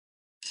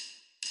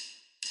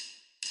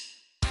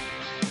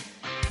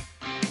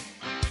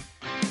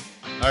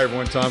Hi,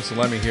 everyone. Tom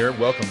Salemi here.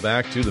 Welcome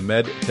back to the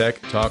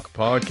MedTech Talk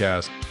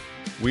podcast.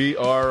 We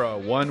are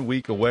 1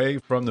 week away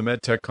from the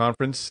MedTech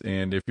Conference,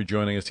 and if you're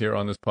joining us here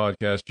on this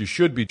podcast, you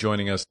should be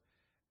joining us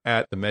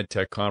at the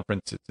MedTech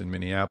Conference. It's in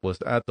Minneapolis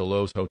at the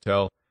Loews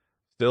Hotel.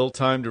 Still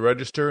time to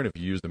register, and if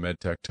you use the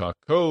MedTech Talk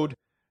code,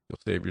 you'll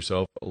save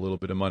yourself a little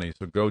bit of money.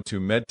 So go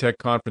to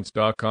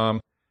medtechconference.com.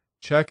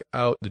 Check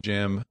out the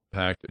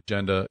jam-packed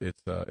agenda.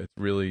 It's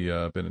really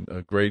been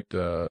a great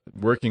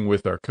working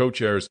with our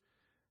co-chairs,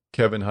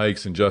 Kevin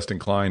Hikes and Justin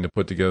Klein, to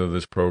put together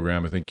this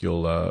program. I think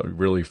you'll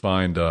really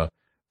find the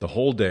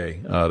whole day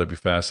to be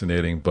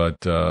fascinating. But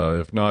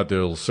if not,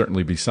 there'll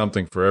certainly be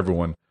something for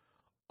everyone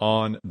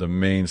on the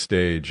main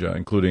stage,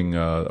 including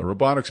a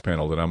robotics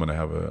panel that I'm going to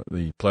have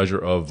the pleasure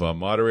of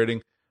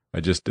moderating.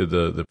 I just did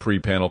the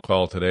pre-panel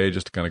call today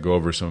just to kind of go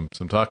over some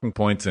talking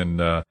points, and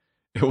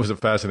it was a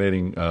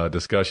fascinating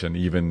discussion,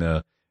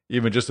 even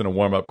just in a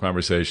warm-up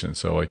conversation.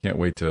 So I can't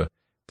wait to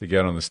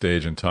get on the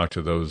stage and talk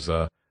to those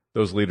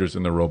leaders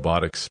in the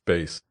robotics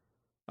space.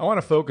 I want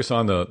to focus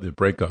on the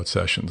breakout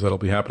sessions that'll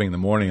be happening in the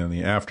morning and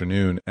the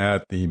afternoon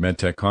at the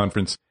MedTech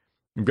Conference.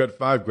 We've got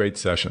 5 great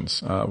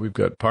sessions. We've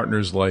got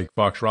partners like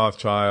Fox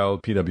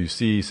Rothschild,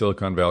 PwC,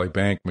 Silicon Valley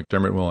Bank,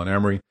 McDermott Will &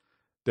 Emery.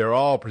 They're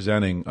all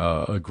presenting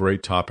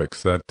great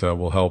topics that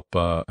will help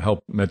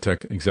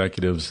MedTech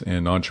executives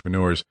and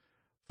entrepreneurs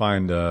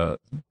find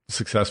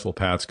successful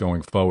paths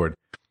going forward.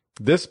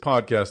 This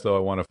podcast, though, I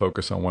want to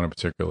focus on one in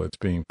particular. It's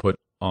being put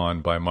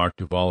on by Mark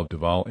Duval of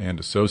Duval and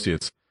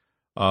Associates.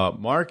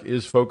 Mark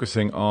is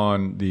focusing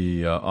on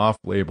the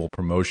off-label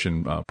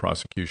promotion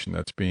prosecution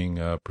that's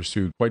being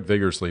pursued quite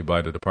vigorously by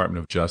the Department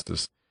of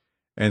Justice.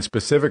 And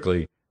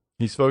specifically,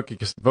 he's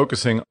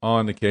focusing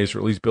on the case, or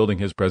at least building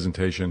his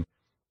presentation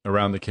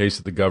around the case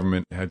that the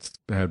government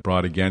had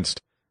brought against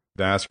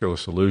Vascular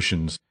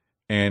Solutions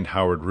and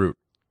Howard Root.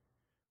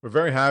 We're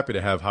very happy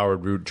to have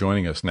Howard Root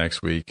joining us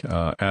next week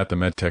at the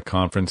MedTech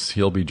Conference.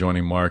 He'll be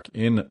joining Mark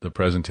in the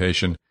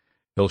presentation.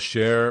 He'll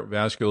share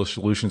Vascular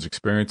Solutions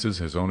experiences,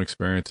 his own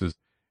experiences,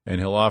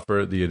 and he'll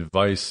offer the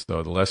advice,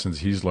 the lessons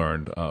he's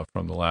learned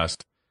from the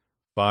last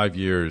 5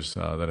 years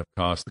that have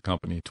cost the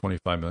company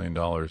 $25 million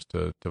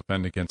to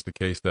defend against a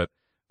case that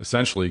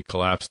essentially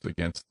collapsed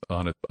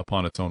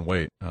upon its own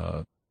weight.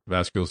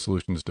 Vascular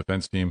Solutions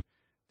defense team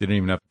didn't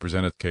even have to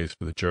present its case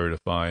for the jury to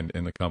find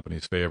in the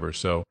company's favor.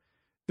 So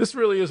this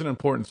really is an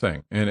important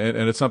thing, and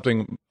it's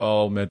something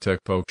all MedTech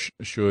folks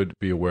should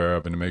be aware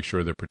of and to make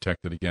sure they're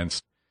protected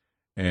against.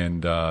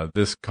 And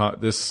this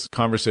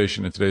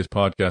conversation in today's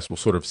podcast will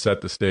sort of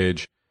set the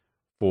stage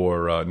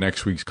for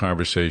next week's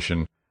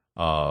conversation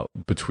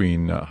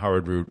between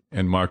Howard Root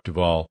and Mark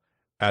Duval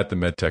at the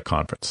MedTech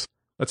Conference.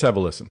 Let's have a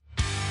listen.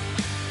 All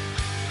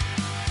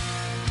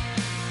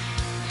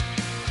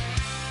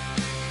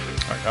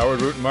right,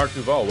 Howard Root and Mark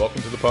Duval,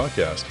 welcome to the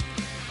podcast.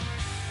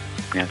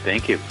 Yeah,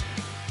 thank you.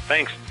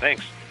 Thanks.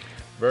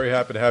 Very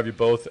happy to have you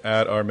both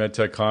at our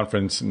MedTech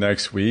Conference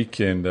next week,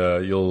 and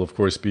you'll, of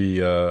course,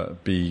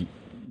 be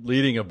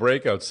leading a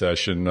breakout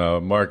session.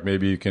 Mark,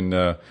 maybe you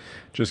can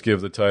just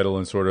give the title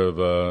and sort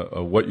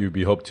of what you'd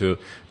be hoped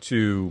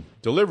to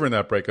deliver in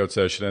that breakout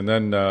session. And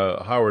then,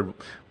 Howard,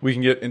 we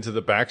can get into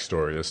the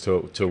backstory as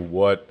to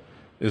what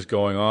is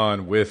going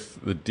on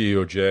with the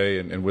DOJ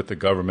and with the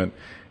government,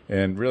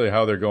 and really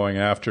how they're going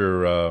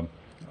after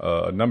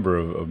a number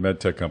of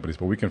MedTech companies.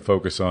 But we can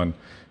focus on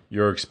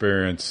your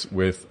experience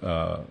with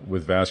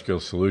Vascular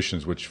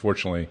Solutions, which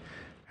fortunately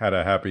had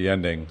a happy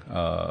ending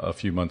a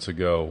few months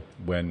ago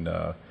when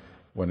a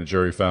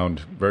jury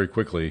found very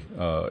quickly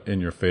in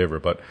your favor.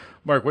 But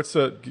Mark,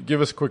 give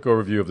us a quick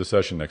overview of the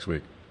session next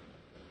week.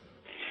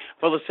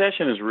 Well, the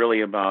session is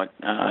really about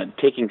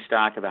taking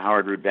stock of the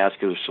Howard Root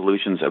Vascular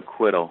Solutions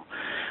acquittal,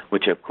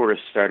 which of course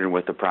started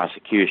with the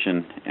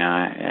prosecution,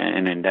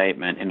 an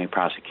indictment and a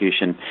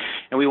prosecution.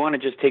 And we want to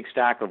just take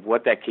stock of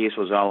what that case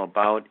was all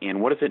about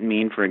and what does it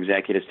mean for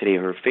executives today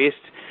who are faced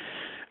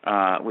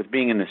with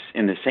being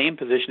in the same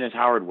position as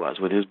Howard was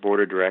with his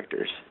board of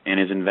directors and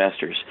his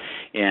investors,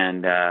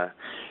 and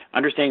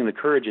understanding the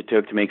courage it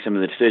took to make some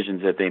of the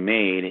decisions that they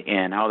made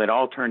and how that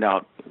all turned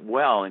out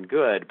well and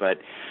good. But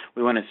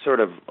we want to sort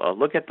of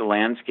look at the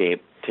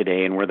landscape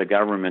today and where the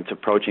government's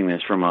approaching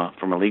this from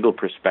a legal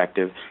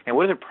perspective, and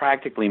what does it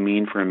practically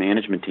mean for a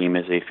management team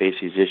as they face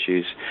these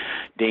issues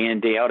day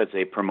in, day out, as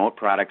they promote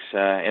products,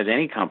 as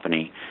any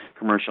company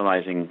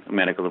commercializing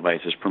medical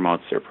devices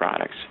promotes their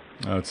products.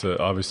 That's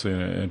obviously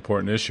an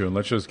important issue, and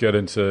let's just get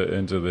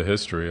into the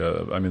history.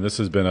 I mean, this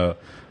has been a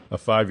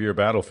 5-year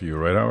battle for you,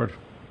 right, Howard?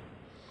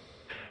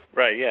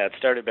 Right, yeah. It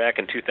started back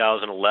in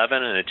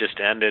 2011, and it just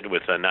ended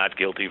with a not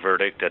guilty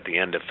verdict at the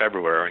end of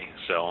February.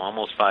 So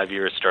almost 5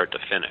 years start to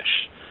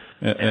finish.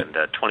 And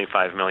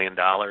 $25 million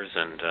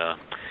and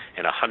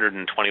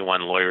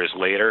 121 lawyers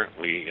later,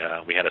 we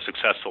had a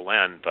successful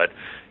end. But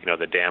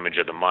the damage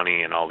of the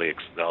money and all the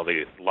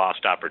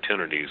lost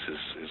opportunities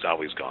is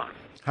always gone.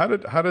 How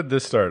did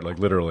this start? Like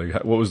literally,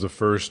 what was the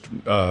first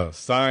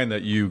sign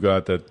that you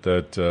got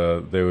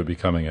that they would be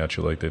coming at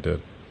you like they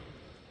did?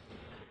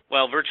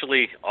 Well,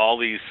 virtually all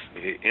these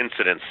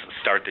incidents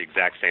start the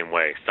exact same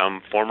way.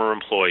 Some former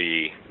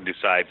employee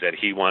decides that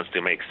he wants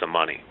to make some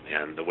money.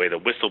 And the way the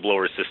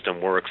whistleblower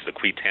system works, the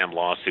qui tam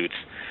lawsuits,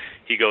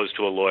 he goes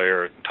to a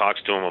lawyer,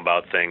 talks to him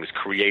about things,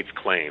 creates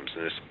claims.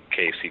 In this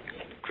case, he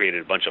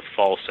created a bunch of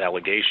false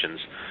allegations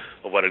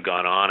of what had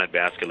gone on at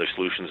Vascular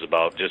Solutions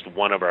about just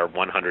one of our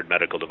 100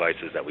 medical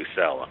devices that we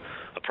sell,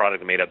 a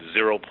product that made up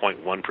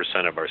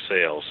 0.1% of our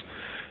sales.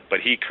 But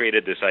he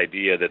created this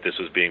idea that this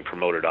was being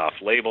promoted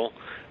off-label,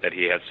 that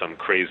he had some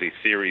crazy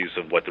theories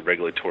of what the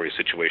regulatory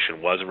situation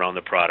was around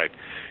the product,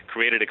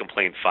 created a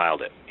complaint,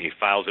 filed it. He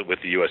files it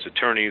with the U.S.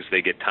 attorneys.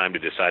 They get time to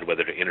decide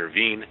whether to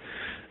intervene.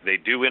 They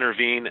do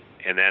intervene,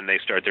 and then they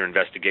start their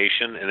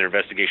investigation, and their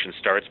investigation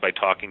starts by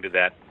talking to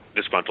that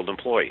disgruntled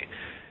employee,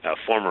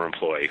 former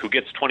employee, who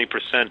gets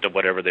 20% of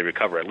whatever they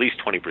recover, at least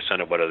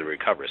 20% of whatever they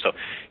recover. So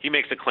he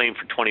makes a claim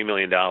for $20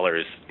 million.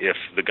 If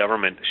the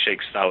government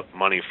shakes out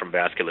money from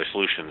Vascular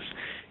Solutions,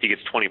 he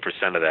gets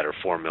 20% of that, or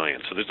 $4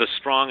 million. So there's a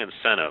strong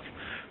incentive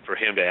for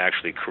him to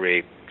actually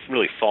create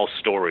really false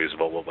stories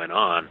about what went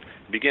on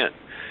to begin.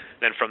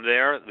 Then from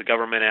there, the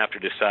government, after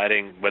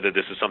deciding whether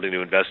this is something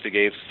to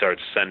investigate,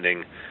 starts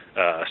sending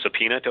a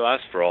subpoena to us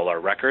for all our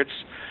records.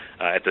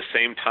 At the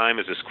same time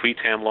as this qui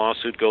tam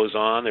lawsuit goes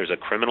on, there's a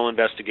criminal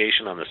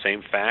investigation on the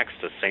same facts.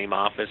 The same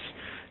office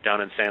down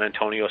in San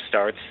Antonio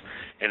starts.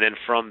 And then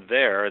from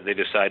there, they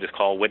decide to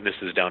call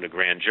witnesses down to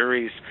grand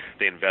juries.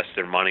 They invest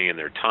their money and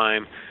their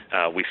time.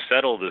 We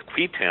settle the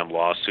qui tam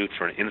lawsuit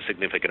for an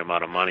insignificant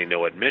amount of money,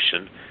 no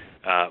admission.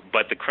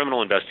 But the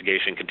criminal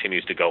investigation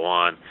continues to go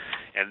on.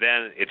 And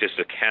then it's just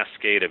a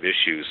cascade of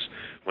issues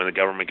when the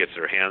government gets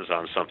their hands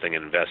on something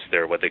and invests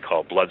their what they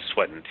call blood,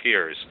 sweat, and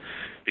tears.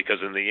 Because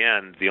in the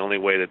end, the only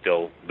way that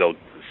they'll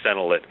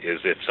settle it is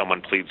if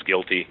someone pleads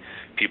guilty,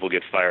 people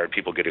get fired,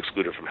 people get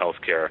excluded from health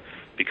care.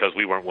 Because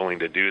we weren't willing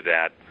to do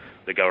that,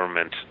 the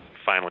government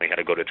finally had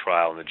to go to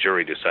trial, and the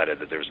jury decided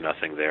that there was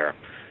nothing there,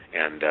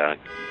 and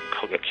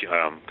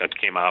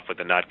came off with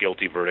a not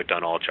guilty verdict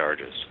on all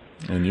charges.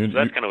 And so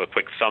that's kind of a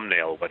quick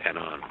thumbnail of what went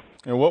on.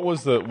 And what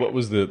was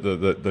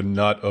the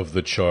nut of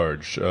the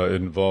charge? It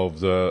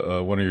involved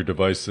one of your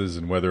devices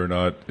and whether or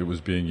not it was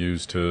being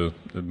used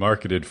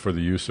marketed for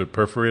the use of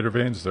perforator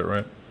veins. Is that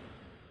right?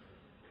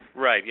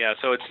 Right, yeah.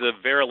 So it's the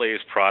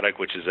Veralaze product,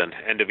 which is an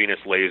endovenous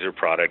laser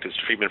product. It's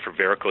treatment for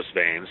varicose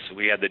veins.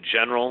 We had the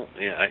general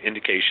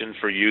indication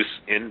for use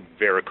in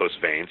varicose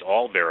veins,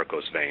 all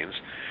varicose veins.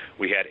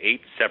 We had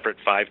 8 separate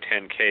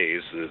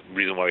 510Ks. The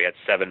reason why we had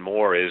 7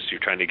 more is you're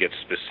trying to get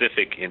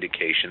specific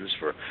indications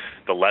for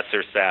the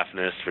lesser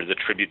saphenous, for the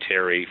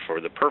tributary, for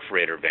the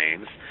perforator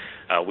veins.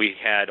 We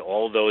had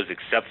all those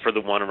except for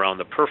the one around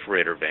the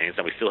perforator veins,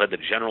 and we still had the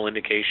general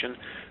indication,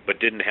 but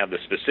didn't have the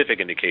specific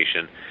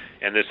indication.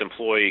 And this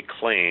employee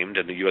claimed,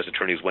 and the U.S.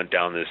 attorneys went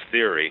down this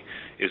theory,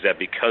 is that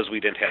because we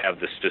didn't have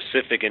the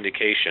specific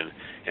indication,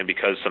 and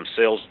because some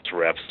sales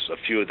reps, a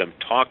few of them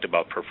talked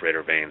about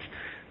perforator veins,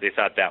 they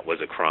thought that was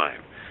a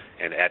crime.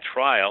 And at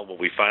trial, what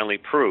we finally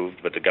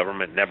proved, but the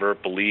government never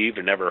believed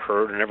or never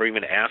heard or never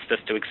even asked us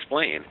to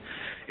explain,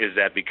 is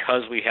that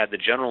because we had the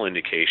general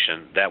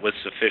indication, that was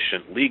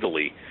sufficient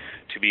legally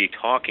to be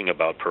talking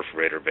about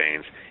perforator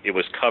veins. It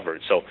was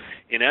covered. So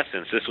in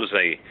essence, this was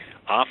a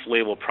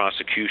off-label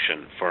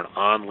prosecution for an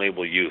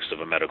on-label use of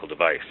a medical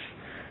device.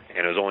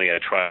 And it was only at a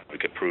trial we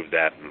could prove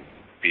that and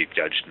be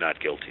judged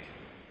not guilty.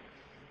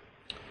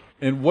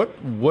 And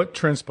what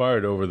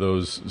transpired over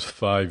those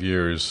 5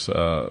 years?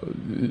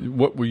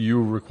 What were you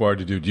required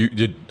to do?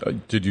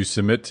 Did you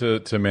submit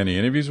to many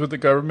interviews with the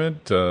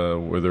government?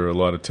 Were there a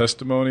lot of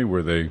testimony?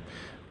 Were they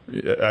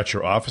at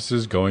your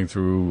offices going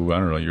through, I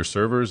don't know, your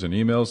servers and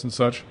emails and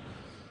such?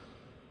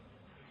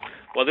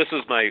 Well, this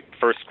was my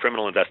first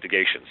criminal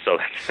investigation, so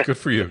that's good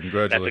for you.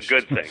 Congratulations.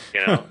 That's a good thing,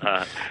 you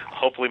know.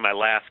 Hopefully, my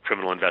last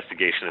criminal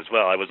investigation as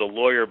well. I was a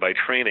lawyer by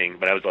training,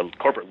 but I was a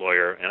corporate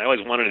lawyer, and I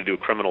always wanted to do a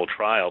criminal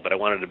trial, but I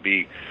wanted to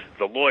be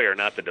the lawyer,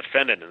 not the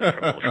defendant in the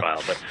criminal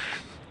trial. But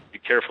be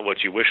careful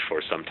what you wish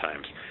for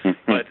sometimes.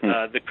 But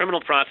the criminal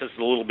process is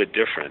a little bit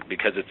different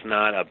because it's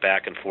not a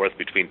back and forth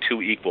between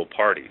two equal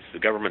parties. The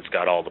government's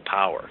got all the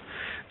power.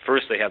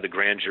 First, they have the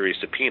grand jury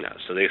subpoena.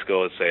 So they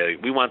go and say,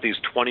 we want these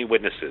 20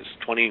 witnesses,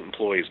 20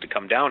 employees to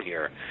come down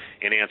here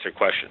and answer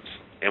questions.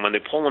 And when they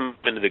pull them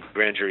into the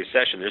grand jury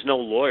session, there's no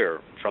lawyer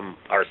from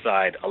our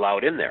side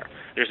allowed in there.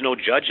 There's no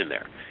judge in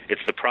there. It's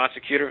the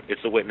prosecutor,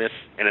 it's the witness,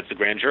 and it's the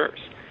grand jurors.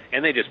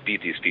 And they just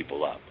beat these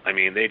people up. I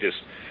mean, they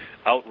just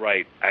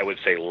outright, I would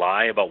say,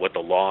 lie about what the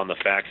law and the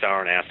facts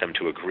are and ask them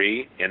to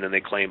agree. And then they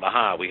claim,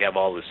 we have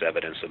all this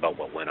evidence about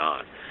what went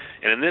on.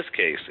 And in this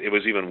case, it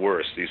was even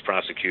worse. These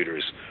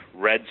prosecutors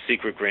read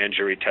secret grand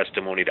jury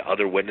testimony to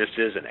other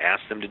witnesses and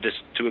asked them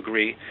to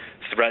agree,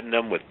 threatened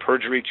them with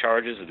perjury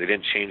charges if they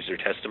didn't change their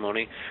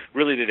testimony.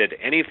 Really, they did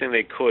anything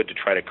they could to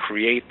try to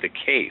create the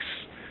case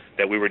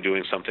that we were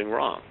doing something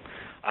wrong.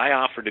 I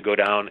offered to go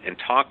down and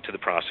talk to the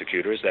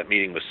prosecutors. That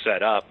meeting was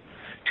set up.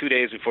 2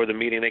 days before the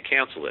meeting, they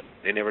canceled it.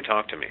 They never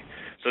talked to me.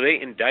 So they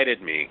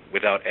indicted me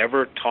without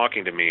ever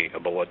talking to me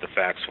about what the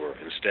facts were.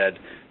 Instead,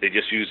 they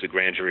just used the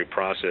grand jury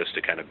process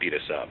to kind of beat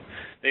us up.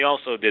 They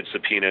also did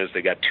subpoenas.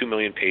 They got 2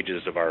 million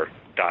pages of our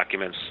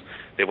documents.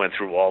 They went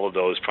through all of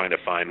those trying to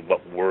find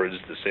what words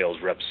the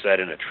sales rep said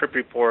in a trip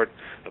report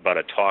about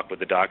a talk with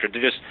the doctor.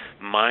 They're just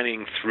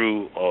mining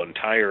through an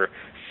entire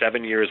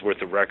 7 years'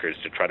 worth of records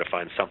to try to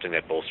find something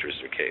that bolsters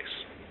their case.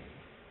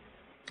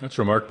 That's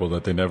remarkable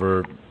that they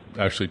never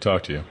actually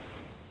talked to you.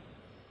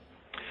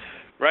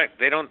 Right.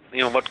 They don't,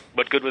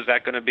 what good was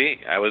that going to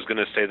be? I was going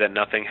to say that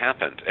nothing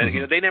happened.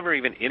 And, they never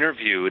even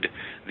interviewed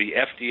the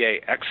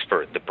FDA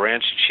expert, the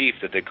branch chief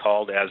that they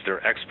called as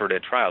their expert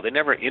at trial. They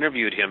never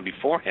interviewed him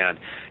beforehand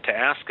to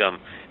ask him,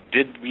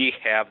 did we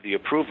have the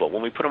approval?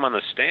 When we put him on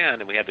the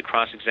stand and we had the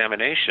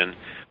cross-examination,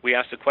 we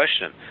asked the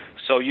question,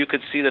 so you could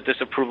see that this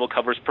approval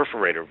covers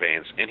perforator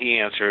veins, and he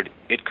answered,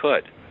 it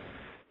could.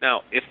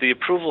 Now, if the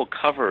approval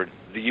covered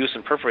the use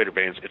in perforator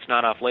veins, it's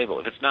not off-label.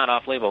 If it's not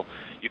off-label,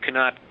 you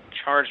cannot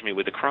charge me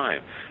with a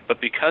crime.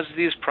 But because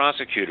these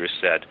prosecutors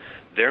said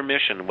their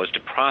mission was to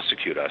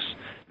prosecute us,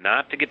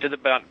 not to get to the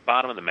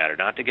bottom of the matter,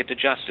 not to get to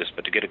justice,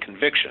 but to get a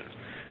conviction,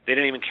 they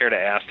didn't even care to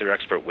ask their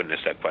expert witness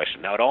that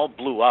question. Now, it all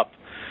blew up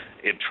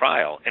in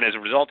trial, and as a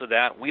result of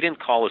that, we didn't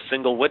call a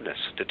single witness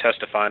to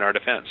testify in our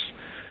defense.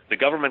 The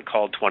government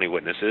called 20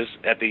 witnesses.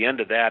 At the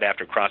end of that,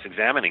 after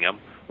cross-examining them,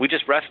 we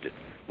just rested.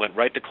 Went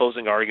right to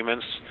closing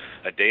arguments.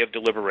 A day of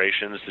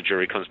deliberations, the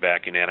jury comes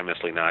back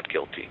unanimously not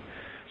guilty.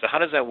 So how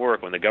does that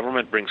work when the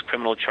government brings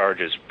criminal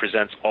charges,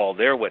 presents all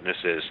their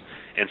witnesses,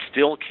 and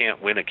still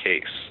can't win a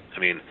case? I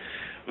mean,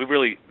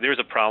 there's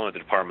a problem with the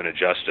Department of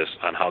Justice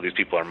on how these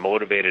people are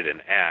motivated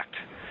and act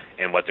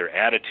and what their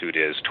attitude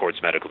is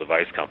towards medical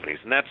device companies.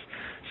 And that's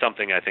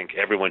something I think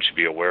everyone should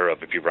be aware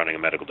of if you're running a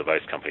medical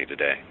device company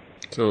today.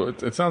 So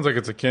it sounds like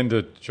it's akin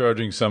to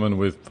charging someone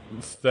with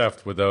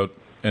theft without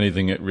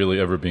anything really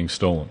ever being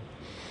stolen.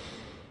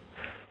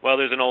 Well,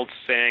 there's an old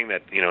saying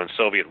that, in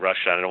Soviet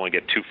Russia, I don't want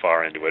to get too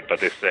far into it, but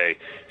they say,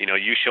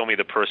 you show me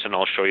the person,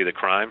 I'll show you the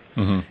crime.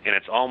 And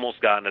it's almost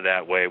gotten to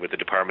that way with the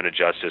Department of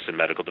Justice and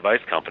medical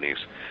device companies.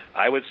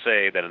 I would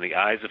say that in the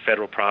eyes of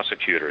federal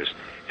prosecutors,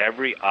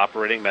 every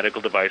operating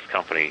medical device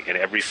company and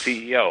every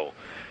CEO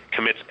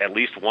commits at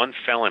least one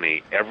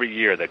felony every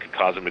year that could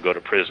cause them to go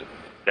to prison.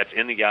 That's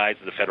in the eyes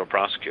of the federal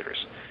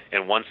prosecutors.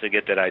 And once they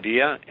get that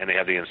idea and they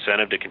have the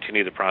incentive to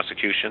continue the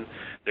prosecution,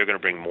 they're going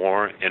to bring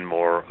more and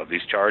more of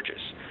these charges.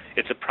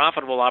 It's a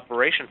profitable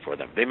operation for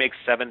them. They make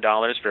 $7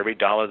 for every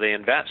dollar they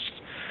invest.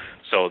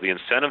 So the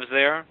incentive's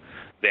there,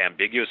 the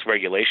ambiguous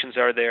regulations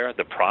are there,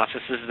 the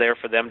process is there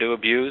for them to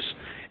abuse.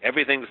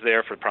 Everything's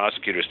there for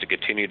prosecutors to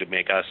continue to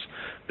make us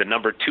the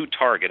number 2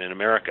 target in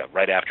America,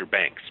 right after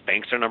banks.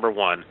 Banks are number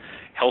 1.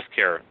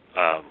 Healthcare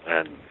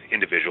and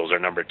individuals are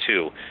number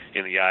 2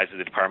 in the eyes of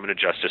the Department of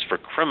Justice for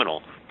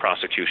criminal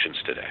prosecutions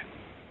today.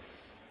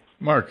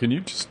 Mark, can you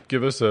just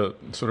give us a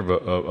sort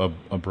of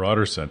a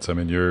broader sense? I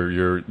mean,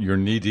 you're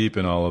knee deep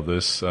in all of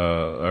this.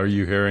 Are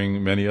you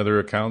hearing many other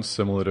accounts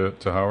similar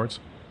to Howard's?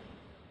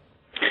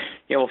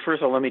 Yeah, well,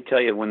 first of all, let me tell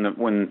you,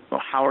 when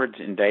Howard's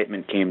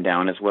indictment came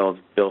down, as well as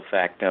Bill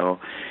Facto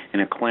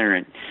and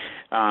Acclarent,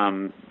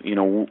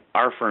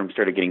 our firm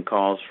started getting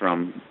calls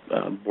from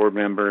board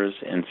members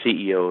and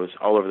CEOs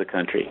all over the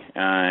country,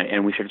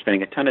 and we started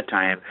spending a ton of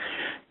time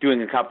doing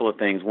a couple of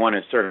things. One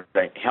is sort of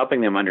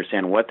helping them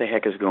understand what the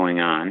heck is going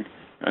on,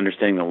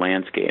 understanding the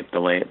landscape, the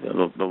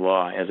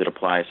law as it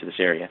applies to this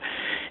area.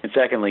 And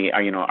secondly,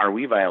 are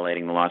we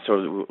violating the law? So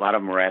a lot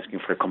of them were asking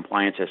for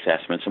compliance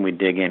assessments, and we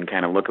dig in,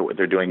 kind of look at what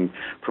they're doing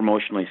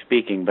promotionally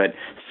speaking. But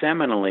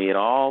seminally, it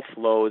all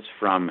flows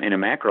from, in a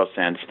macro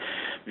sense,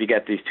 you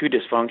got these two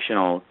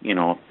dysfunctional,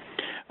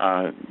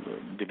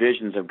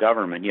 divisions of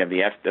government. You have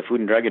the Food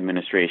and Drug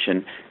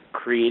Administration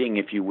creating,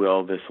 if you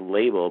will, this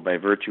label by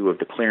virtue of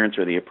the clearance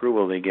or the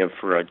approval they give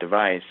for a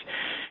device.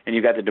 And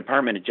you've got the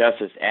Department of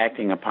Justice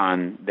acting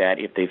upon that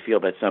if they feel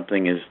that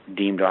something is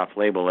deemed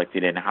off-label, like they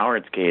did in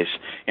Howard's case,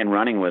 and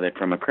running with it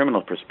from a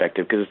criminal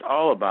perspective, because it's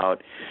all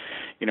about,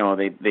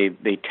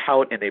 they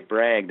tout and they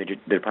brag, the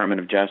Department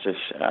of Justice,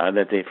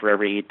 that they, for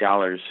every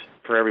 $8,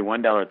 for every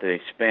 $1 that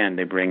they spend,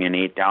 they bring in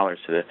 $8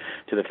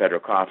 to the federal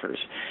coffers.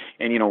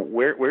 And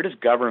where does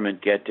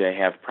government get to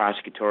have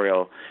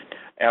prosecutorial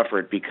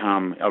effort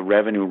become a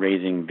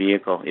revenue-raising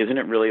vehicle? Isn't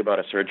it really about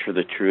a search for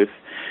the truth?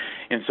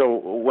 And so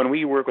when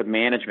we work with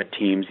management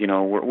teams,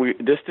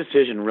 this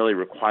decision really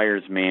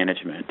requires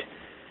management,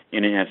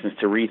 in essence,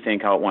 to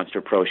rethink how it wants to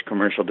approach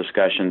commercial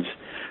discussions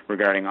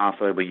regarding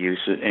off-label use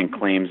and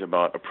claims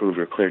about approved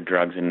or cleared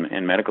drugs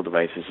and medical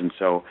devices. And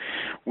so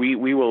we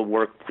will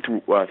work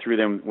through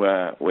them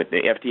with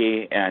the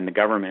FDA, and the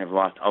government have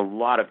lost a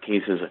lot of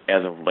cases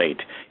as of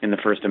late in the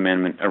First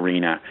Amendment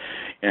arena.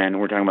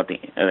 And we're talking about the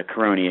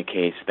Caronia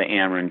case, the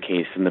Ameren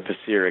case, and the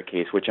Pacira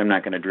case, which I'm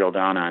not going to drill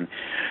down on.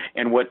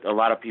 And what a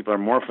lot of people are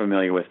more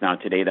familiar with now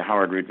today, the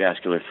Howard Root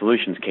Vascular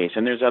Solutions case,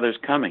 and there's others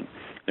coming.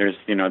 There's,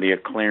 the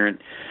Acclarent,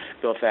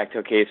 Bill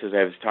Facto cases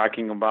I was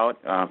talking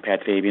about.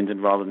 Pat Fabian's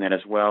involved in that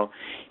as well.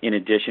 In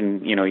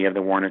addition, you have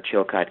the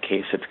Warner-Chilcott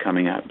case that's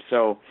coming up.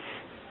 So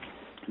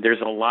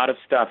there's a lot of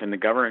stuff in the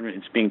government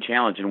that's being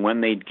challenged, and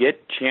when they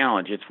get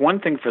challenged, it's one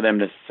thing for them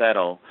to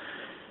settle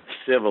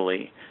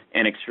civilly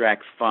and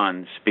extract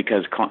funds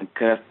because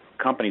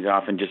companies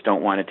often just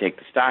don't want to take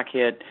the stock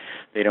hit.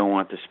 They don't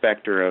want the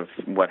specter of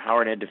what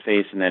Howard had to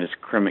face, and that is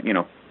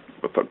criminal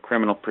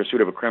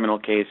pursuit of a criminal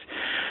case.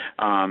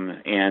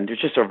 And there's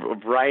just a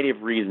variety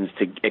of reasons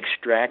to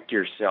extract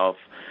yourself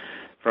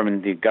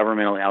from the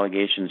governmental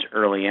allegations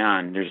early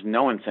on. There's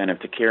no incentive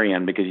to carry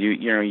on because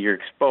you're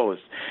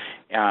exposed.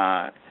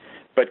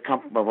 But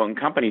when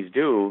companies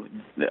do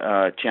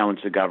challenge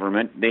the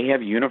government,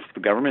 the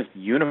government's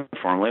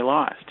uniformly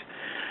lost.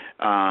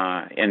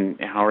 And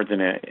Howard's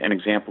an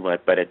example of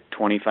that, but at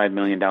 $25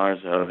 million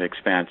of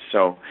expense.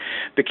 So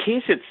the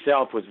case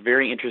itself was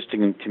very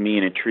interesting to me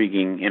and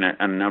intriguing in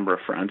a number of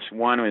fronts.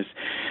 One was,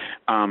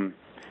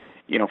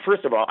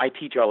 first of all, I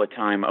teach all the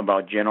time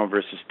about general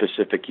versus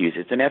specific use.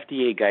 It's an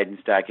FDA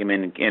guidance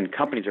document, and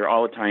companies are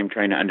all the time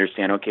trying to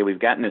understand, okay, we've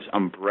gotten this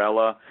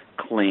umbrella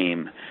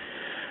claim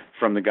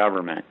from the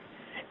government,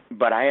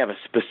 but I have a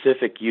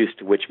specific use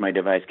to which my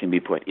device can be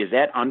put. Is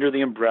that under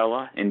the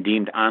umbrella and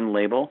deemed on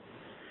label?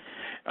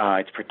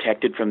 It's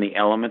protected from the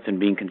elements and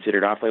being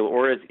considered off-label,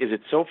 or is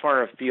it so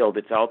far afield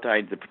it's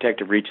outside the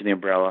protective reach of the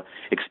umbrella,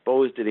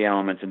 exposed to the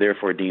elements, and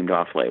therefore deemed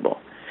off-label?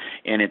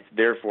 And it's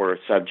therefore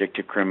subject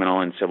to criminal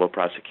and civil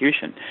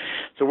prosecution.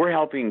 So we're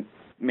helping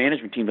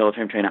management teams all the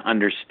time trying to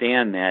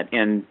understand that,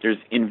 and there's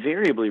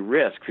invariably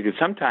risk because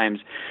sometimes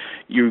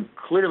you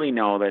clearly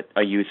know that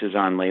a use is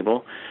on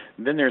label.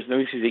 Then there's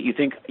those uses that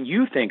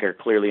you think are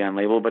clearly on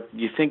label, but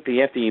you think the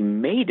FDA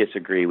may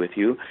disagree with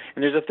you.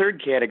 And there's a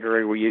third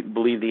category where you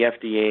believe the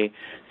FDA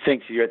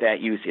thinks that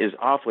use is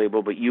off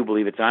label, but you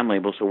believe it's on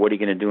label. So what are you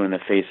going to do in the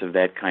face of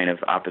that kind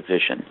of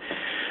opposition?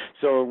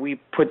 So we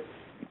put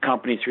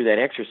companies through that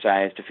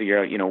exercise to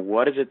figure out,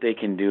 what is it they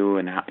can do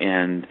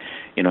and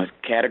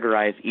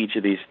categorize each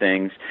of these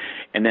things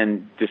and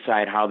then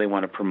decide how they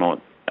want to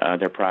promote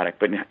their product.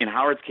 But in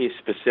Howard's case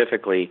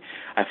specifically,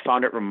 I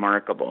found it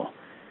remarkable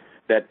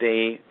that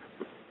the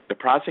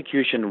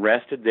prosecution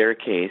rested their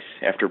case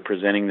after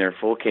presenting their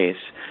full case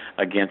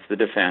against the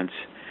defense,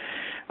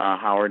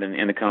 Howard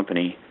and the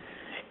company,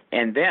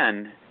 and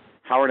then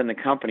Howard and the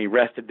company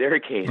rested their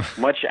case.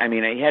 I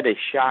had to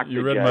shock you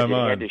the read judge. my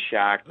mind. I had to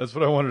shock. That's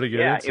what I wanted to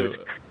get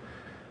into.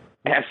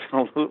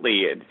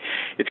 Absolutely.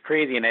 It's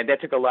crazy, and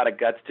that took a lot of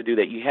guts to do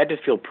that. You had to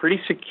feel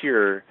pretty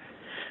secure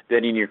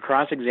that in your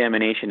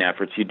cross-examination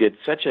efforts you did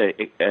such an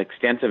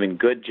extensive and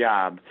good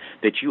job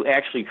that you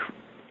actually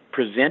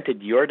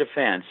presented your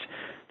defense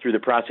through the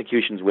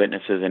prosecution's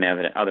witnesses and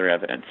other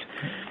evidence.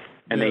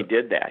 And they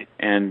did that,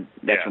 and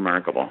that's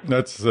remarkable.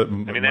 That's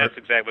exactly.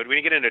 But when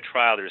you get into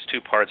trial, there's two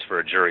parts for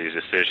a jury's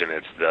decision.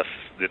 It's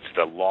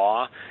the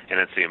law and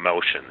it's the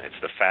emotion. It's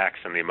the facts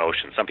and the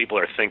emotion. Some people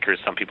are thinkers,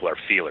 some people are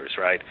feelers,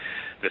 right?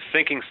 The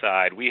thinking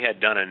side, we had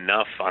done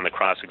enough on the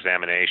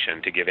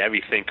cross-examination to give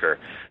every thinker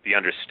the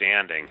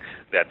understanding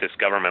that this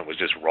government was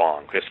just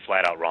wrong, just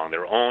flat out wrong.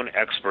 Their own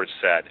experts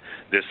said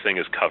this thing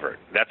is covered.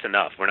 That's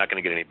enough. We're not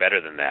going to get any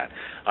better than that.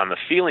 On the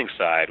feeling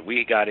side,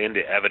 we got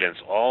into evidence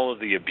all of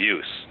the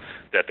abuse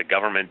that the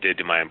government did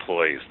to my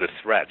employees, the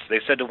threats. They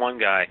said to one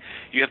guy,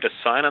 you have to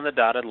sign on the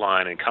dotted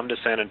line and come to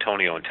San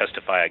Antonio and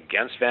testify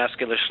against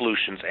Vascular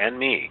Solutions and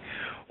me,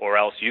 or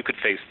else you could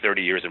face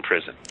 30 years in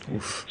prison.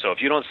 Oof. So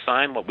if you don't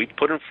sign what we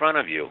put in front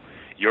of you,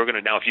 you're going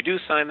to, now if you do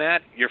sign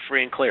that, you're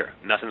free and clear.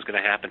 Nothing's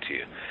going to happen to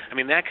you. I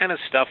mean, that kind of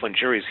stuff, when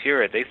juries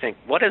hear it, they think,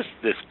 what is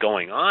this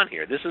going on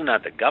here? This is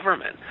not the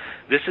government.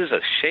 This is a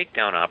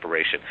shakedown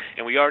operation.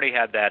 And we already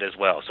had that as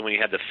well. So when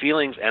you had the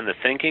feelings and the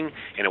thinking,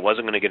 and it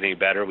wasn't going to get any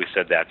better, we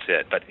said that's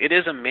it. But it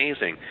is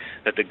amazing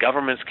that the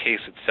government's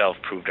case itself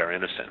proved our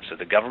innocence, that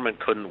the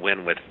government couldn't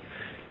win with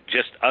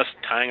just us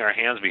tying our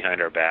hands behind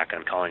our back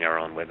and calling our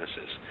own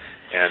witnesses.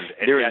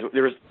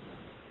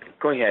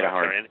 Go ahead,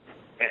 Howard.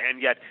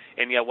 And yet,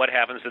 what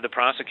happens to the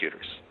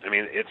prosecutors? I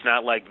mean, it's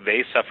not like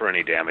they suffer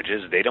any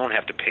damages. They don't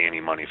have to pay any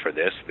money for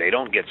this. They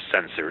don't get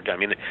censored. I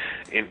mean,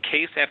 in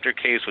case after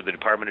case where the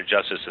Department of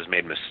Justice has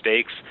made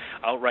mistakes,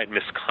 outright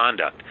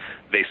misconduct,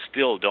 they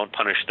still don't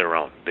punish their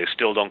own. They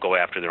still don't go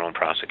after their own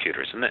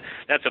prosecutors. And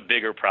that's a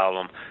bigger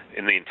problem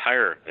in the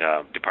entire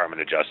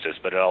Department of Justice,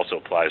 but it also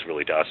applies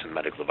really to us in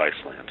medical device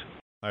land.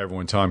 Hi,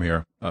 everyone. Tom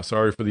here.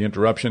 Sorry for the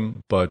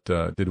interruption, but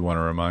did want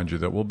to remind you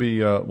that we'll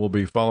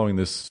be following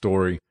this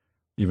story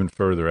even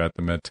further at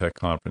the MedTech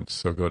Conference.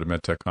 So go to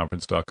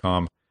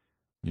medtechconference.com,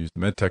 use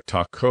the MedTech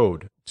Talk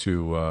code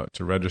to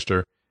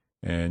register,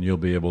 and you'll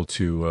be able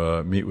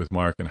to meet with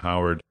Mark and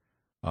Howard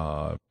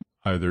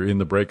either in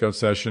the breakout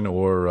session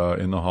or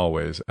in the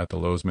hallways at the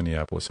Lowe's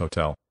Minneapolis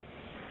Hotel.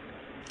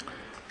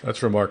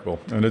 That's remarkable,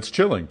 and it's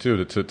chilling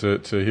too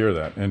to hear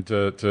that, and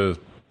to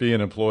be an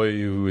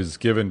employee who is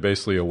given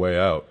basically a way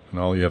out, and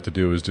all you have to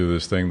do is do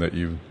this thing that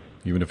you,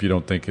 even if you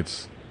don't think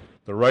it's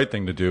the right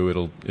thing to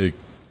do,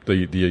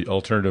 the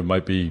alternative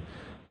might be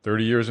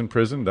 30 years in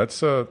prison.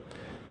 That's a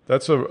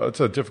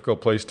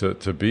difficult place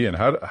to be in.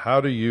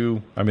 How do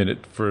you? I mean,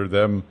 for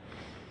them,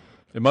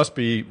 it must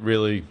be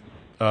really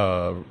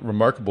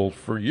remarkable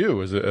for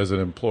you as an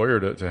employer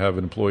to have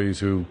employees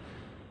who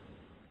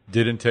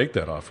didn't take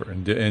that offer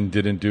and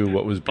didn't do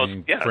what was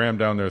being crammed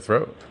down their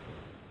throat.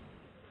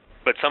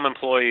 But some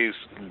employees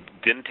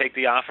didn't take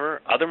the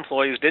offer. Other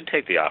employees did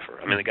take the offer.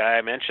 I mean, the guy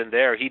I mentioned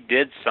there, he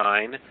did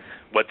sign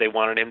what they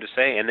wanted him to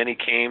say, and then he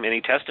came and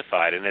he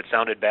testified, and it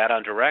sounded bad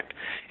on direct.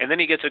 And then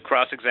he gets a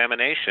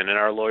cross-examination, and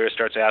our lawyer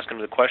starts asking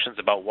him the questions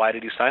about why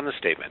did he sign the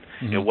statement,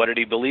 and what did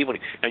he believe.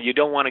 Now, you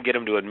don't want to get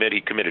him to admit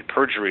he committed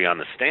perjury on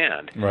the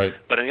stand, right?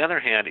 But on the other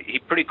hand, he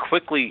pretty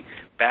quickly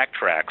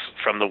backtracks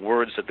from the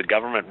words that the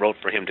government wrote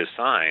for him to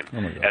sign,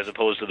 as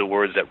opposed to the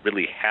words that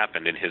really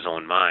happened in his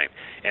own mind.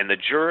 And the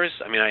jurors,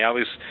 I mean,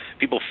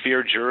 people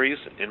fear juries.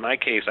 In my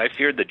case, I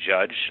feared the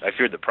judge, I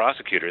feared the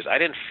prosecutors. I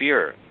didn't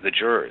fear the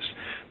jurors.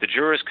 The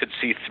jurors could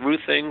see through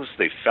things,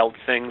 they felt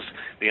things,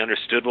 they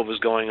understood what was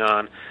going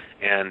on.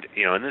 And,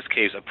 in this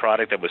case, a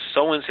product that was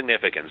so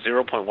insignificant,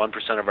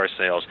 0.1% of our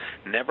sales,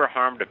 never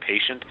harmed a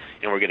patient,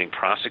 and we're getting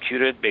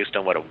prosecuted based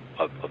on what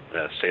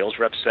a sales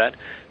rep said,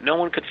 no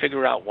one could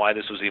figure out why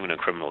this was even a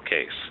criminal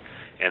case.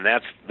 And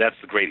that's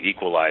the great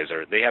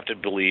equalizer. They have to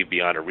believe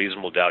beyond a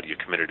reasonable doubt you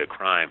committed a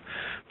crime.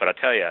 But I'll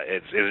tell you,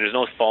 there's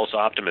no false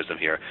optimism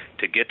here.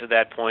 To get to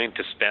that point,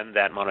 to spend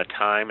that amount of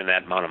time and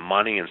that amount of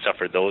money and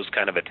suffer those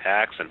kind of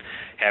attacks and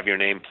have your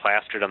name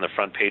plastered on the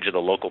front page of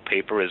the local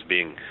paper as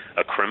being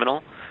a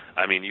criminal,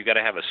 I mean, you got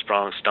to have a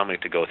strong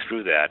stomach to go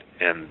through that,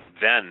 and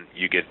then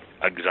you get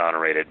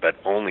exonerated, but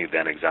only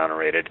then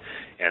exonerated,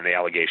 and the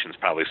allegations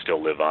probably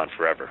still live on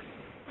forever.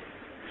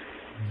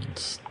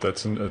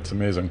 That's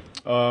amazing.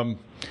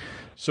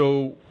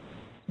 So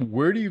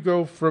where do you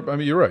go from? I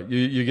mean, you're right.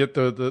 You get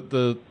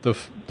the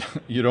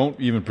you don't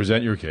even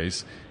present your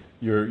case.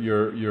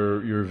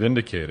 You're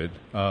vindicated.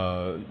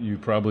 You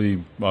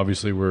probably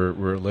obviously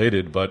were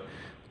elated, but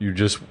you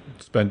just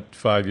spent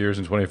 5 years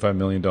and $25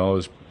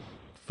 million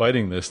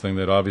fighting this thing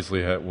that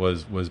obviously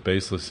was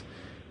baseless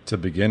to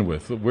begin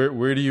with.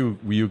 Where do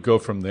you go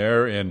from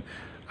there, and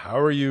how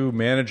are you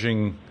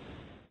managing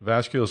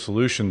Vascular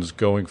Solutions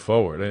going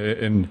forward?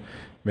 And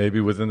maybe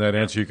within that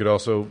answer, you could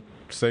also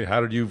say,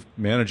 how did you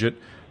manage it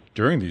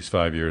during these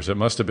 5 years? It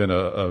must have been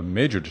a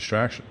major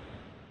distraction.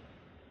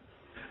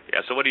 Yeah,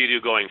 so what do you do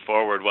going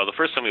forward? Well, the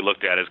first thing we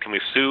looked at is, can we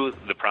sue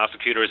the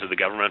prosecutors of the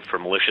government for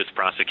malicious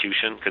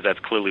prosecution? Because that's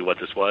clearly what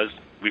this was.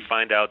 We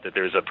find out that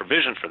there's a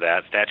provision for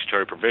that,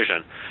 statutory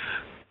provision.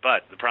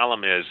 But the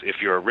problem is, if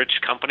you're a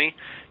rich company,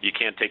 you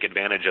can't take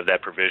advantage of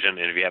that provision.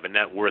 And if you have a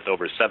net worth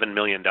over $7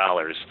 million,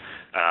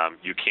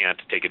 you can't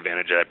take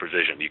advantage of that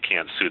provision. You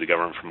can't sue the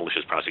government for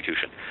malicious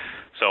prosecution.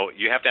 So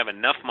you have to have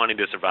enough money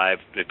to survive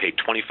to pay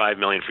 $25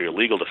 million for your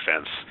legal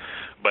defense.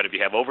 But if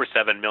you have over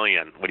 $7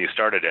 million when you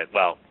started it,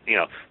 well,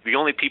 the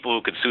only people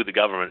who could sue the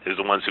government is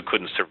the ones who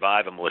couldn't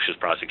survive a malicious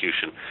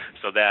prosecution.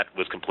 So that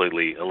was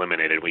completely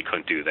eliminated. We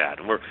couldn't do that.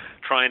 And we're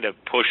trying to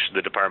push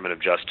the Department of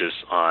Justice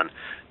on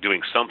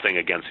doing something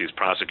against these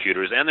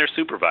prosecutors and their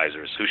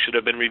supervisors who should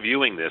have been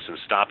reviewing this and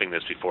stopping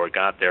this before it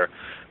got there.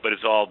 But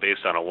it's all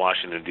based on a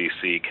Washington,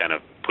 D.C. kind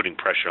of putting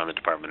pressure on the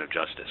Department of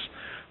Justice.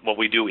 What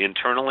we do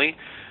internally,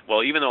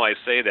 well, even though I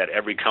say that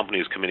every company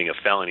is committing a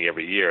felony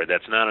every year,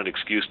 that's not an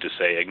excuse to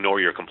say ignore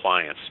your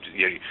compliance.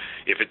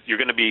 If you're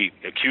going to be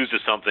accused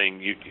of something,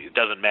 it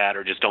doesn't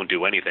matter, just don't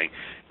do anything.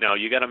 Now,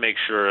 you got to make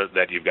sure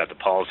that you've got the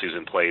policies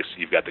in place,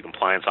 you've got the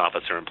compliance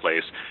officer in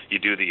place, you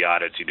do the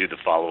audits, you do the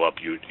follow-up,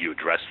 you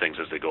address things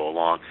as they go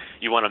along.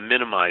 You want to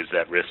minimize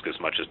that risk as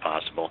much as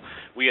possible.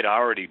 We had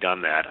already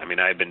done that. I mean,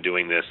 I've been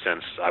doing this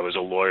since I was a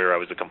lawyer. I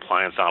was a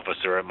compliance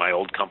officer at my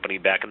old company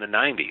back in the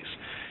 90s.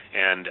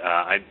 And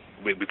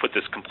we put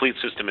this complete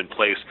system in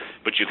place,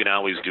 but you can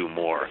always do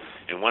more.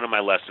 And one of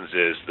my lessons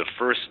is the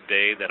first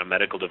day that a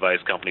medical device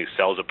company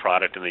sells a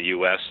product in the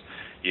U.S.,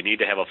 you need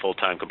to have a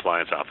full-time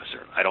compliance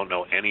officer. I don't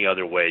know any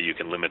other way you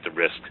can limit the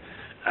risk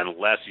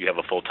unless you have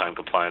a full-time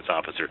compliance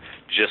officer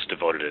just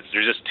devoted to it.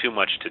 There's just too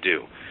much to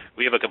do.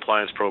 We have a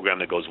compliance program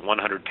that goes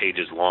 100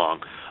 pages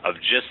long of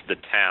just the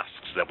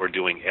tasks that we're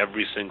doing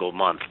every single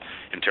month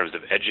in terms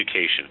of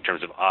education, in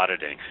terms of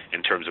auditing,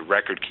 in terms of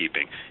record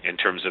keeping, in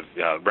terms of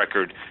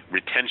record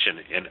retention.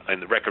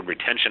 And the record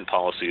retention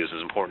policy is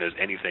as important as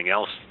anything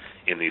else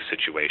in these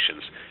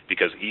situations,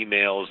 because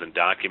emails and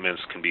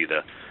documents can be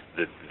the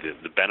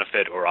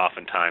benefit or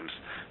oftentimes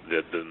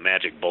the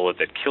magic bullet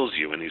that kills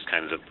you in these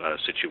kinds of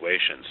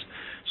situations.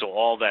 So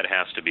all that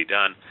has to be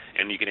done,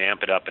 and you can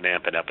amp it up and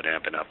amp it up and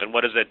amp it up. And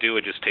what does that do?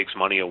 It just takes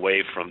money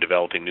away from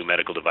developing new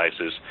medical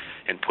devices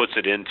and puts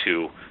it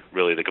into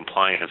really the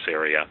compliance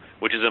area,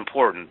 which is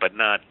important, but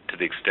not to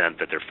the extent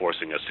that they're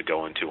forcing us to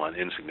go into on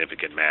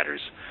insignificant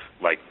matters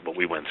like what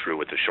we went through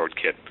with the short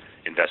kit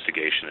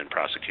investigation and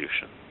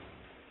prosecution.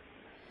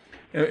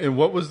 And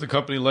what was the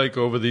company like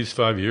over these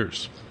 5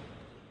 years?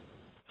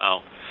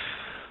 Oh,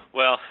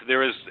 well, there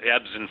was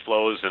ebbs and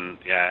flows, and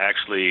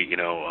actually,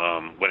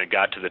 when it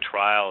got to the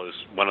trial, it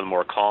was one of the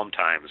more calm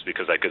times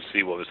because I could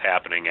see what was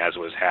happening as it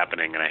was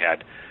happening, and I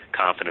had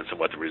confidence in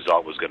what the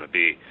result was going to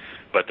be.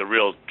 But the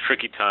real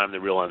tricky time,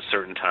 the real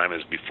uncertain time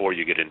is before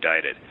you get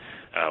indicted.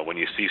 When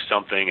you see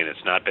something and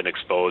it's not been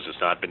exposed, it's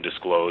not been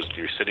disclosed,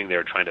 you're sitting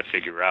there trying to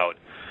figure out,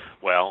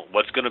 well,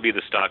 what's going to be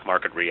the stock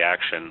market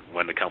reaction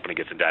when the company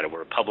gets indicted?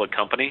 We're a public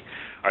company.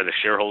 Are the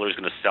shareholders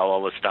going to sell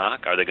all the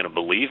stock? Are they going to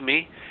believe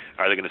me?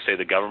 Are they going to say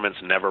the government's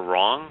never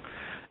wrong?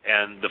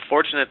 And the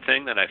fortunate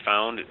thing that I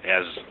found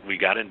as we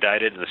got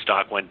indicted and the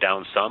stock went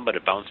down some, but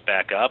it bounced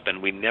back up,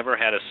 and we never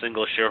had a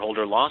single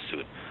shareholder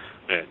lawsuit.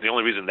 The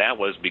only reason that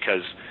was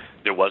because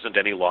there wasn't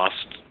any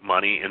lost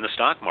money in the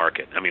stock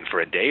market. I mean, for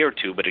a day or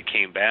two, but it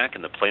came back,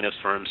 and the plaintiffs'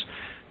 firms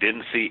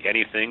didn't see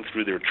anything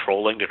through their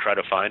trolling to try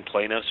to find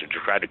plaintiffs or to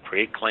try to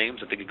create claims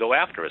that they could go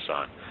after us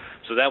on.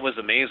 So that was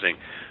amazing.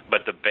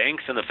 But the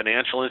banks and the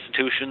financial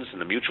institutions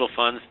and the mutual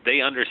funds,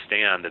 they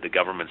understand that the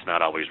government's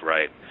not always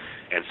right.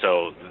 And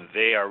so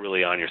they are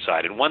really on your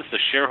side. And once the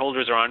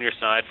shareholders are on your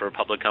side for a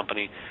public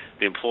company,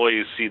 the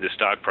employees see the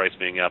stock price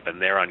being up,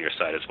 and they're on your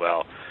side as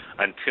well,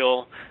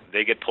 until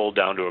they get pulled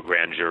down to a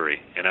grand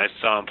jury. And I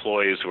saw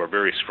employees who are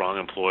very strong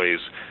employees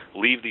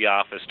leave the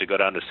office to go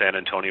down to San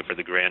Antonio for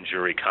the grand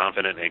jury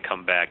confident and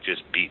come back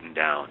just beaten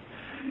down,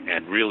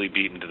 and really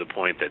beaten to the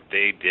point that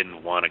they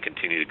didn't want to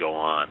continue to go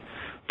on.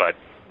 But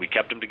we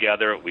kept them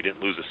together. We didn't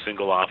lose a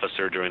single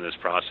officer during this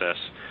process.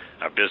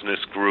 Our business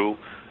grew.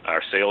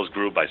 Our sales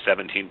grew by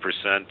 17%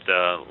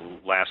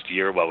 last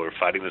year while we were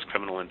fighting this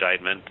criminal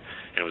indictment.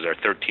 And it was our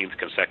 13th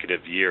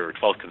consecutive year, or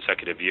 12th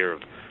consecutive year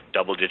of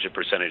double-digit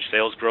percentage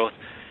sales growth.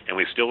 And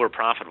we still were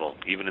profitable,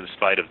 even in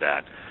spite of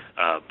that.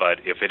 But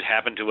if it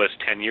happened to us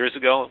 10 years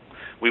ago,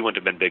 we wouldn't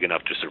have been big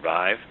enough to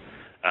survive.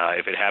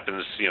 If it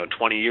happens,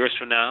 20 years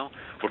from now,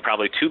 we're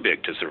probably too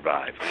big to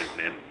survive,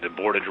 and the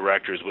board of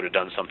directors would have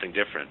done something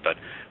different. But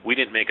we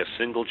didn't make a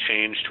single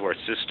change to our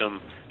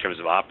system in terms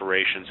of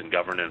operations and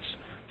governance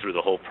through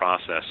the whole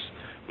process.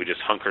 We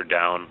just hunkered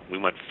down. We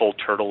went full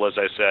turtle, as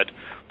I said,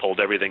 pulled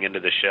everything into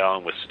the shell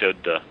and withstood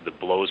the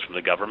blows from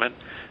the government,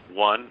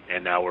 won,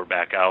 and now we're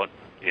back out,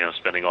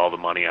 spending all the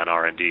money on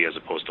R&D as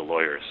opposed to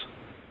lawyers.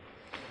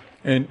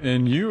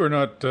 And you are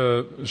not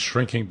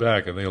shrinking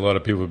back. I think a lot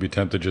of people would be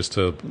tempted just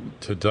to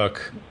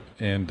duck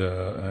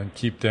and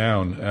keep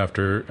down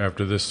after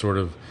this sort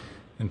of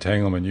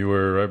entanglement. You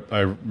were, I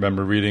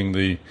remember reading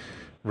the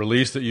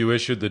release that you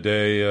issued the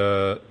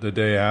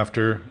day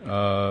after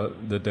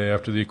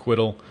the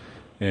acquittal,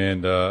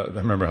 and I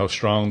remember how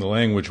strong the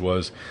language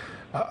was.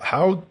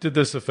 How did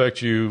this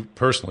affect you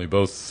personally,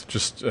 both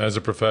just as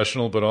a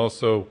professional but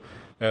also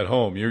at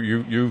home?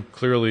 You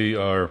clearly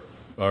are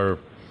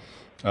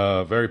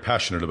very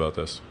passionate about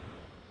this.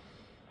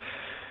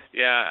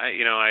 Yeah,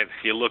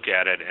 you look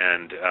at it,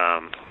 and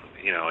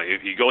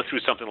if you go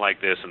through something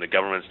like this, and the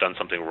government's done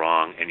something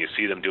wrong, and you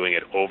see them doing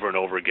it over and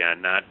over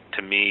again, not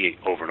to me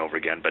over and over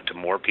again, but to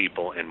more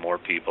people and more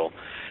people,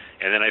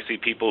 and then I see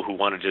people who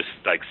want to just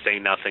say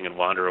nothing and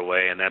wander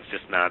away, and that's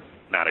just not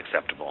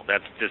acceptable.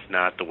 That's just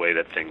not the way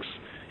that things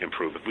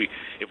improve.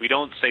 If we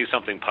don't say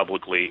something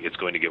publicly, it's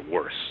going to get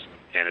worse,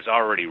 and it's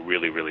already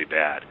really, really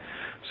bad.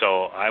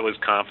 So I was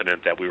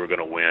confident that we were going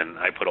to win.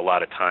 I put a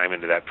lot of time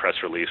into that press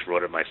release,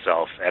 wrote it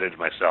myself, edited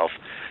myself,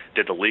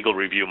 did the legal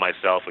review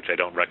myself, which I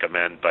don't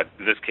recommend. But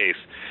in this case,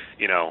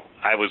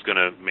 I was going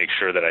to make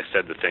sure that I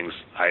said the things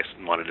I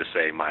wanted to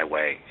say my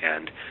way.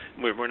 And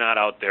we're not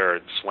out there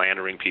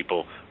slandering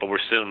people, but we're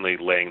certainly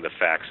laying the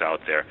facts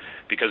out there,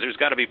 because there's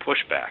got to be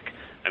pushback.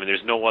 I mean,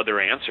 there's no other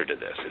answer to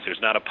this. If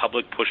there's not a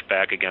public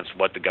pushback against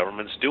what the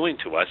government's doing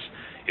to us,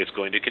 it's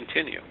going to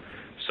continue.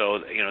 So,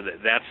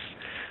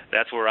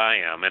 that's where I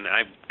am, and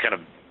I'm kind of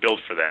built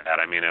for that.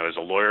 I mean, I was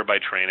a lawyer by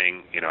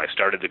training. I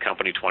started the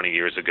company 20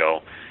 years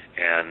ago,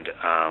 and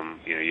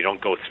you don't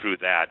go through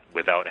that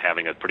without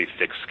having a pretty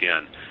thick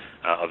skin.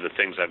 Of the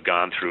things I've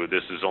gone through,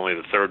 this is only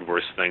the third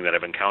worst thing that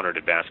I've encountered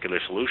at Vascular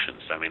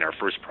Solutions. I mean, our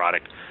first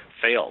product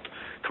failed,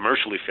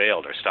 commercially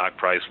failed. Our stock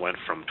price went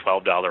from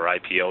 $12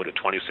 IPO to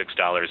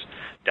 $26,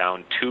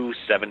 down to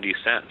 70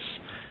 cents,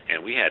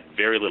 and we had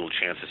very little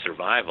chance of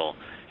survival.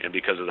 And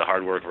because of the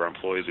hard work of our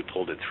employees, we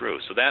pulled it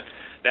through. So that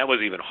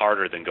was even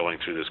harder than going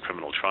through this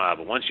criminal trial.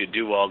 But once you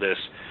do all this,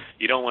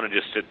 you don't want to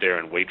just sit there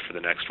and wait for the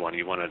next one.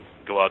 You want to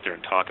go out there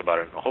and talk about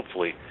it, and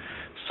hopefully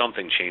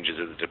something changes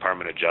at the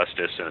Department of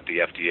Justice and at the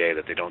FDA,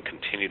 that they don't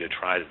continue to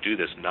try to do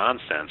this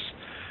nonsense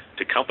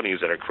to companies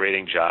that are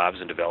creating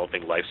jobs and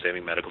developing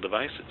life-saving medical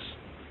devices.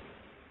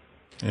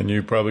 And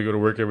you probably go to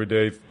work every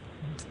day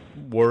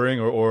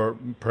worrying, or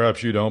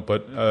perhaps you don't,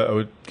 but I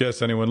would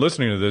guess anyone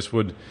listening to this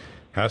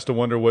has to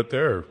wonder what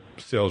their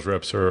sales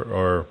reps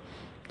are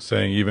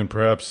saying, even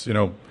perhaps,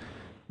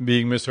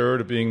 being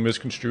misheard or being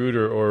misconstrued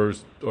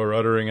or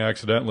uttering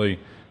accidentally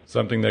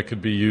something that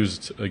could be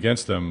used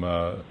against them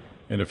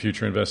in a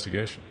future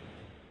investigation.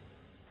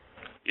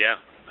 Yeah.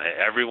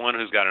 Everyone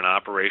who's got an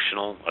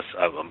operational,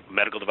 a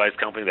medical device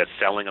company that's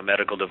selling a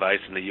medical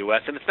device in the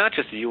U.S., and it's not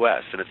just the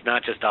U.S., and it's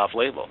not just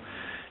off-label.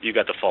 You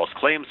got the False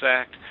Claims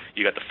Act.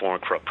 You got the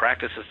Foreign Corrupt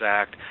Practices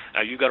Act.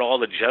 You got all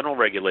the general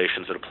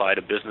regulations that apply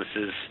to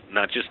businesses,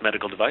 not just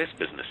medical device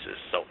businesses.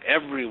 So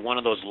every one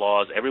of those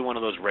laws, every one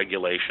of those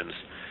regulations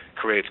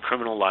creates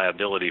criminal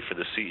liability for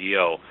the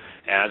CEO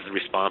as the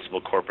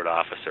responsible corporate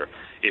officer.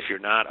 If you're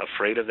not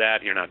afraid of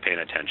that, you're not paying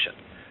attention.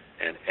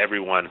 And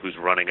everyone who's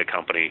running a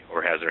company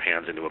or has their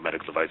hands into a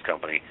medical device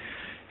company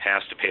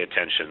has to pay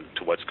attention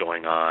to what's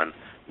going on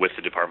with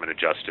the Department of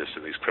Justice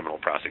and these criminal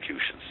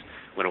prosecutions.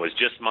 When it was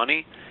just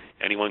money,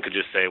 anyone could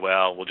just say,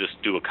 well, we'll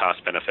just do a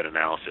cost-benefit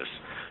analysis.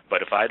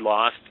 But if I'd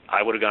lost,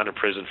 I would have gone to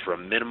prison for a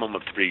minimum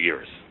of 3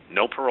 years.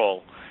 No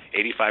parole.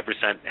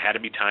 85% had to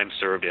be time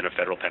served in a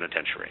federal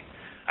penitentiary.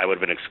 I would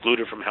have been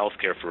excluded from health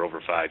care for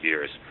over 5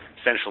 years.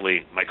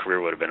 Essentially, my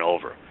career would have been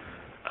over.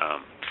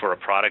 For a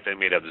product that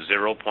made up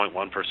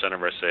 0.1%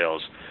 of our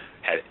sales,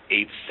 had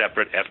 8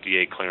 separate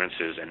FDA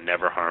clearances, and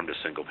never harmed a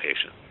single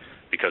patient.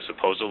 Because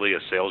supposedly a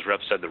sales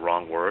rep said the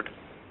wrong word.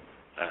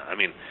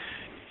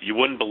 You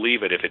wouldn't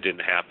believe it if it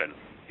didn't happen,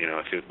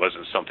 if it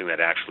wasn't something that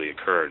actually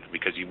occurred,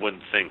 because you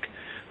wouldn't think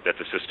that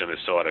the system is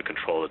so out of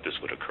control that this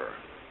would occur.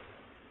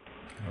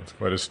 That's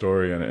quite a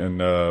story,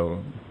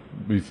 and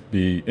we'd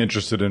be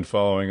interested in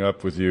following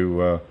up with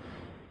you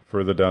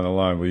further down the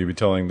line. Will you be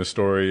telling the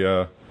story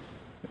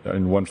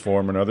in one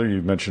form or another?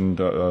 You mentioned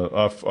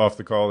off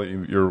the call that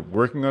you're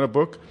working on a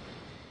book.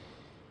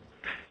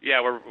 Yeah,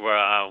 we're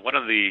one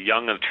of the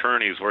young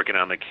attorneys working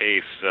on the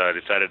case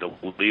decided to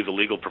leave the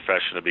legal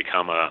profession to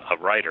become a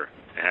writer,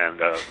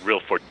 and real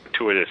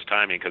fortuitous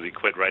timing because he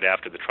quit right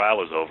after the trial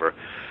was over.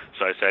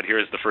 So I said,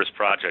 here's the first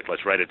project,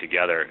 let's write it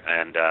together.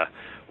 And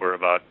we're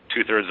about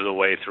 2/3 of the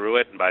way through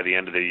it, and by the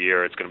end of the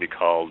year it's going to be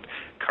called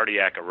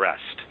Cardiac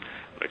Arrest,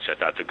 which I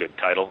thought's a good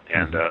title,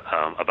 and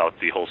about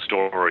the whole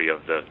story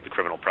of the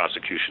criminal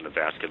prosecution of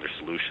Vascular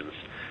Solutions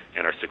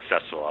and our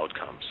successful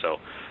outcome. So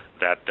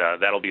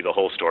that'll be the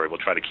whole story. We'll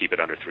try to keep it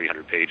under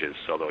 300 pages,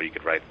 although you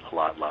could write a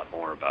lot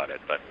more about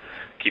it, but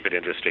keep it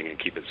interesting and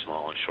keep it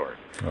small and short.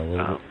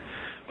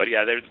 But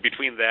yeah,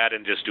 between that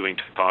and just doing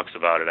talks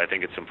about it, I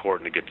think it's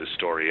important to get this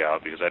story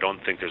out because I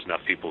don't think there's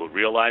enough people who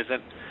realize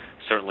it,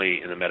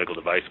 certainly in the medical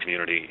device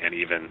community and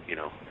even,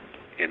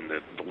 in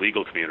the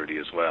legal community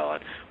as well.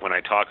 And when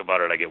I talk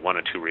about it, I get one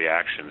of two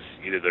reactions.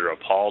 Either they're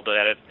appalled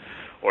at it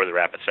or they're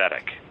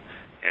apathetic.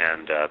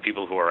 And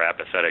people who are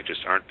apathetic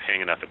just aren't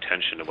paying enough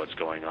attention to what's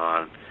going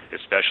on,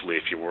 especially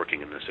if you're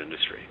working in this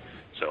industry.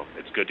 So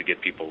it's good to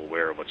get people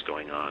aware of what's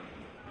going on.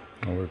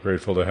 Well, we're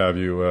grateful to have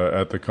you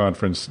at the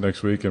conference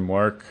next week. And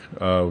Mark,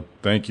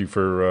 thank you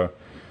for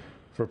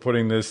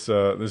putting this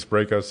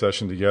breakout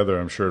session together.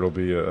 I'm sure it'll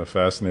be a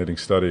fascinating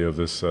study of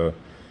this.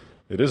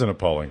 It is an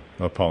appalling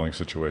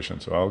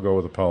situation. So I'll go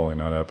with appalling,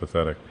 not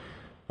apathetic.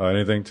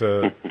 Anything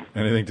to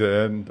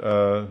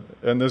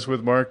end this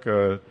with, Mark?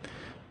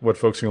 What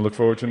folks can look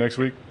forward to next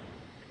week?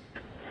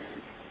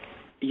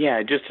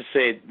 Yeah, just to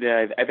say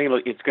that I think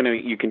it's going to.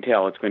 You can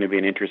tell it's going to be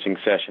an interesting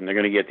session. They're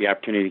going to get the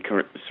opportunity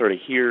to sort of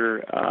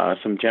hear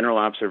some general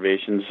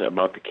observations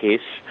about the case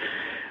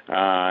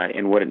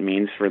and what it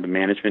means for the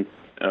management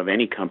of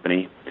any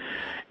company,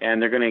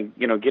 and they're going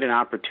to, get an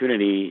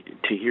opportunity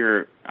to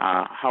hear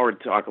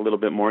Howard talk a little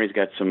bit more. He's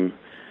got some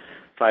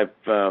 5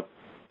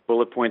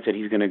 bullet points that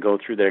he's going to go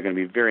through that are going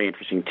to be very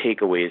interesting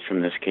takeaways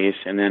from this case.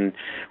 And then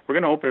we're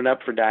going to open it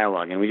up for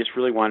dialogue. And we just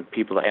really want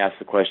people to ask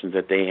the questions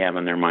that they have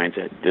on their minds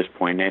at this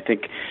point. And I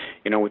think,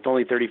 with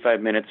only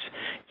 35 minutes,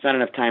 it's not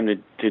enough time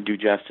to do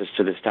justice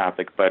to this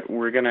topic, but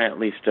we're going to at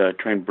least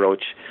try and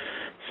broach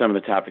some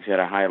of the topics at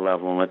a high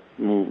level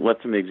and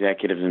let some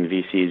executives and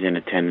VCs in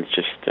attendance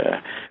just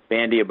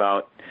bandy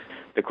about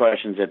the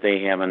questions that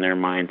they have on their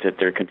minds that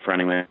they're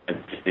confronting as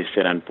they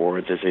sit on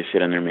boards, as they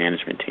sit on their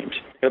management teams.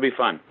 It'll be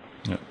fun.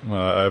 Yeah.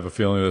 Well, I have a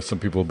feeling that some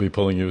people will be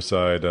pulling you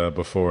aside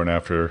before and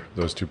after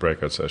those 2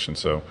 breakout sessions.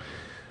 So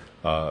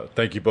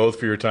thank you both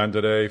for your time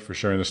today, for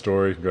sharing the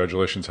story.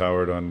 Congratulations,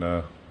 Howard,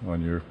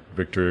 on your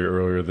victory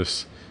earlier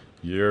this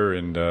year,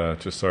 and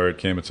just sorry it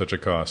came at such a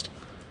cost.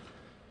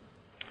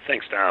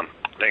 Thanks, Tom.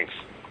 Thanks.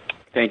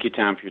 Thank you,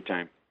 Tom, for your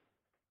time.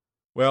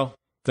 Well,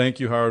 thank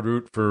you, Howard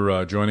Root,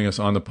 for joining us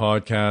on the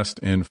podcast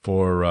and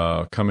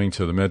for coming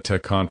to the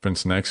MedTech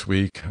conference next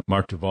week.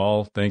 Mark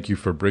Duvall, thank you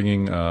for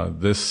bringing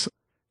this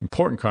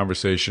important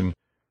conversation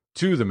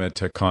to the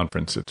MedTech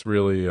conference. It's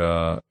really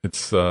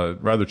it's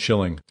rather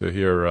chilling to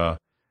hear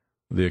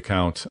the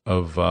account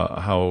of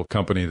how a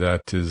company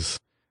that has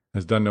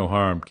done no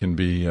harm can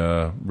be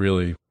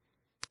really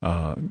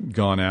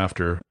gone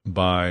after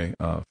by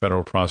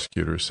federal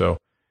prosecutors. So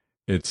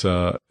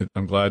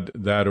I'm glad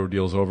that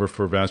ordeal's over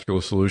for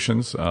Vascular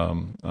Solutions.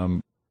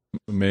 I'm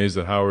amazed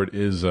that Howard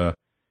is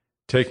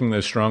taking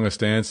as strong a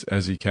stance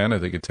as he can. I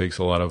think it takes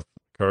a lot of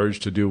courage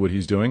to do what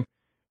he's doing,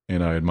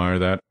 and I admire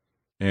that.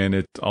 And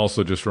it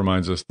also just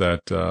reminds us that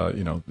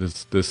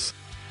this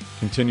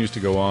continues to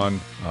go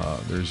on.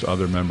 There's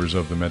other members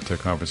of the MedTech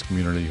conference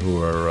community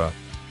who are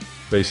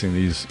facing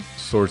these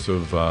sorts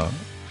of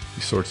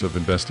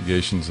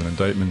investigations and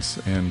indictments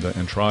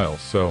and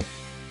trials. So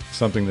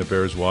something that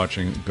bears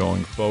watching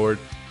going forward.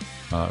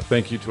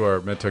 Thank you to our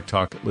MedTech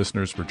Talk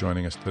listeners for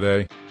joining us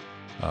today.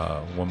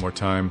 One more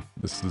time,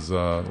 this is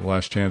the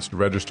last chance to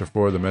register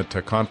for the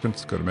MedTech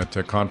Conference. Go to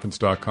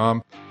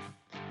medtechconference.com.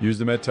 Use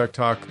the MedTech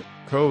Talk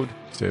code,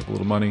 save a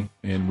little money,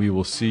 and we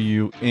will see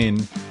you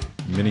in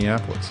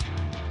Minneapolis.